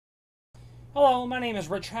Hello, my name is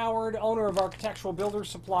Rich Howard, owner of Architectural Builders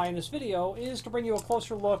Supply, and this video is to bring you a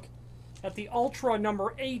closer look at the Ultra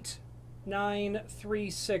number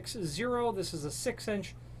 89360. This is a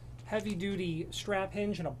 6-inch heavy-duty strap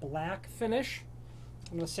hinge in a black finish.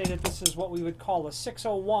 I'm going to say that this is what we would call a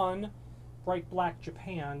 601 bright black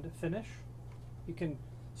japanned finish. You can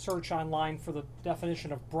search online for the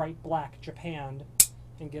definition of bright black japanned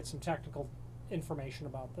and get some technical information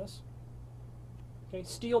about this. Okay,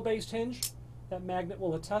 steel-based hinge. That magnet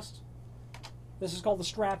will attest. This is called the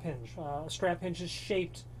strap hinge. A strap hinge is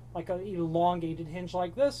shaped like an elongated hinge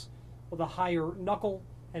like this with a higher knuckle,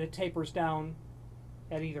 and it tapers down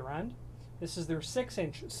at either end. This is their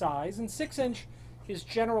 6-inch size, and 6-inch is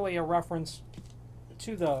generally a reference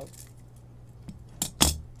to the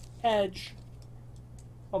edge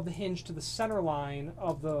of the hinge to the center line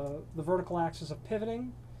of the vertical axis of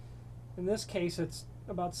pivoting. In this case, it's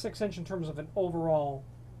about 6-inch in terms of an overall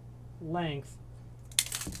length.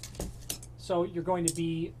 So you're going to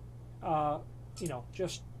be,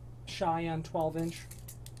 just shy on 12-inch.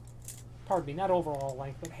 Pardon me, not overall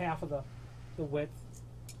length, but half of the width.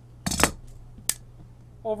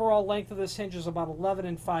 Overall length of this hinge is about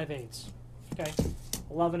 11 5/8. Okay,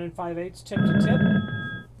 11 5/8, tip to tip.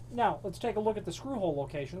 Now, let's take a look at the screw hole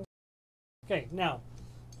locations. Okay, now,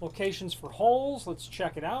 locations for holes, let's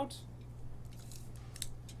check it out.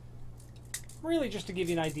 Really just to give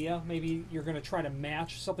you an idea, maybe you're going to try to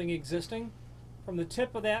match something existing. From the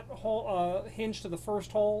tip of that hole, hinge to the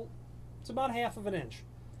first hole, it's about ½ of an inch.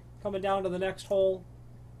 Coming down to the next hole,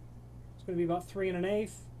 it's going to be about 3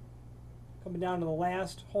 1/8. Coming down to the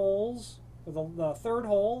last holes, or the third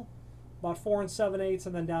hole, about 4 7/8,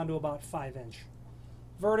 and then down to about 5-inch.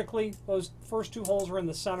 Vertically, those first two holes are in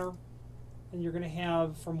the center, and you're going to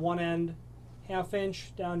have from one end ½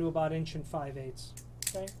 inch down to about 1 5/8.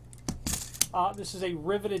 Okay. This is a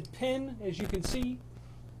riveted pin, as you can see.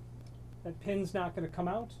 That pin's not going to come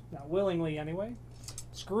out, not willingly anyway.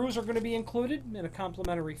 Screws are going to be included in a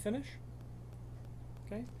complementary finish.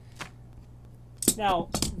 Okay. Now,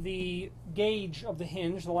 the gauge of the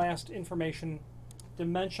hinge, the last information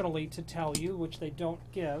dimensionally to tell you, which they don't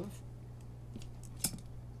give.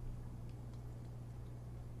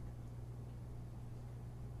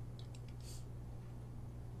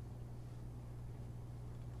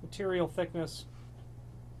 Material thickness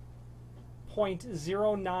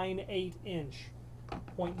 0.098 inch.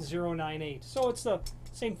 0.098. So it's the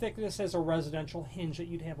same thickness as a residential hinge that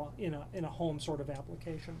you'd have in a home sort of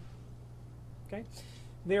application. Okay.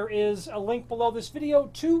 There is a link below this video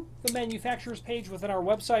to the manufacturer's page within our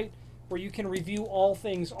website where you can review all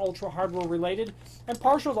things Ultra hardware related. I'm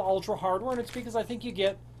partial to Ultra hardware, and it's because I think you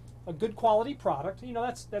get a good quality product. You know,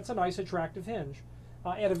 that's a nice attractive hinge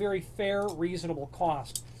at a very fair, reasonable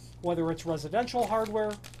cost. Whether it's residential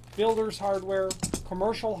hardware, builder's hardware,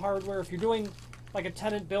 commercial hardware. If you're doing like a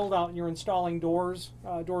tenant build out and you're installing doors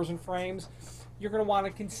and frames, you're going to want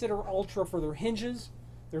to consider Ultra for their hinges,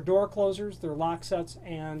 their door closers, their lock sets,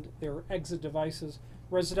 and their exit devices.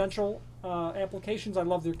 Residential applications, I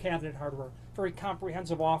love their cabinet hardware. Very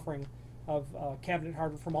comprehensive offering of cabinet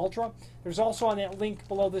hardware from Ultra. There's also on that link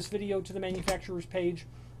below this video to the manufacturer's page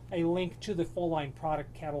a link to the full line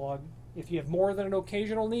product catalog. If you have more than an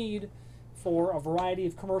occasional need for a variety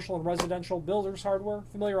of commercial and residential builders hardware,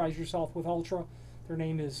 familiarize yourself with Ultra. Their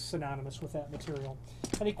name is synonymous with that material.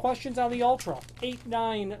 Any questions on the Ultra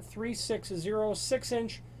 89360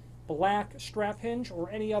 6-inch black strap hinge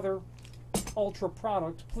or any other Ultra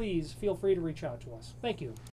product, please feel free to reach out to us. Thank you.